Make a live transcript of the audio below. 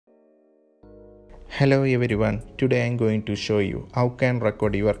Hello everyone, today I am going to show you how can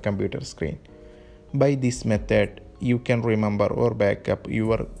record your computer screen. By this method, you can remember or backup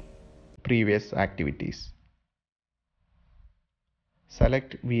your previous activities.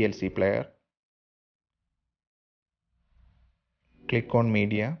 Select VLC player, click on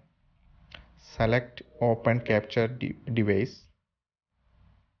media, select open capture device.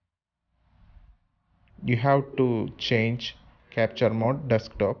 You have to change capture mode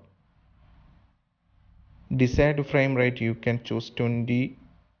desktop. Desired frame rate you can choose 20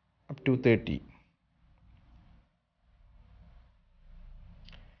 up to 30.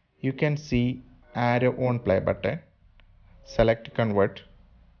 You can see arrow on play button. Select convert.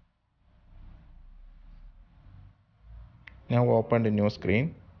 Now open the new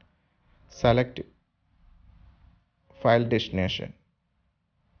screen. Select file destination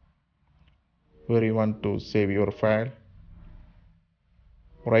where you want to save your file.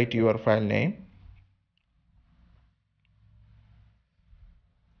 Write your file name.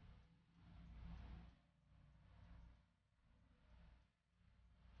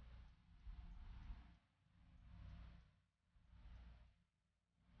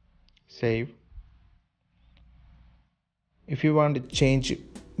 Save. If you want to change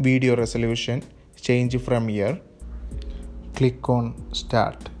video resolution, change from here. Click on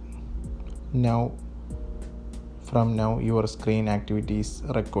start. Now from now your screen activity is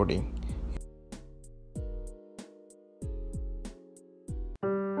recording.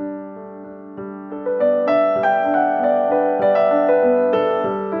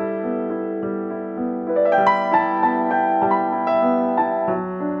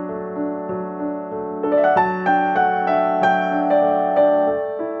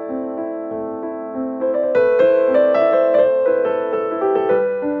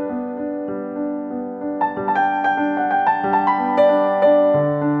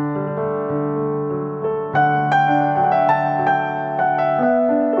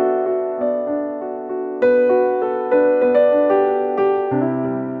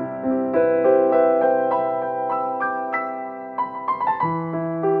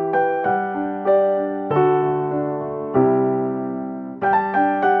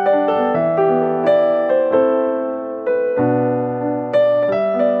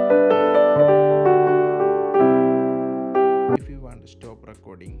 If you want to stop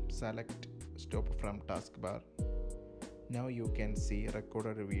recording, select stop from taskbar. Now you can see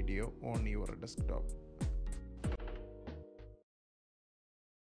recorded video on your desktop.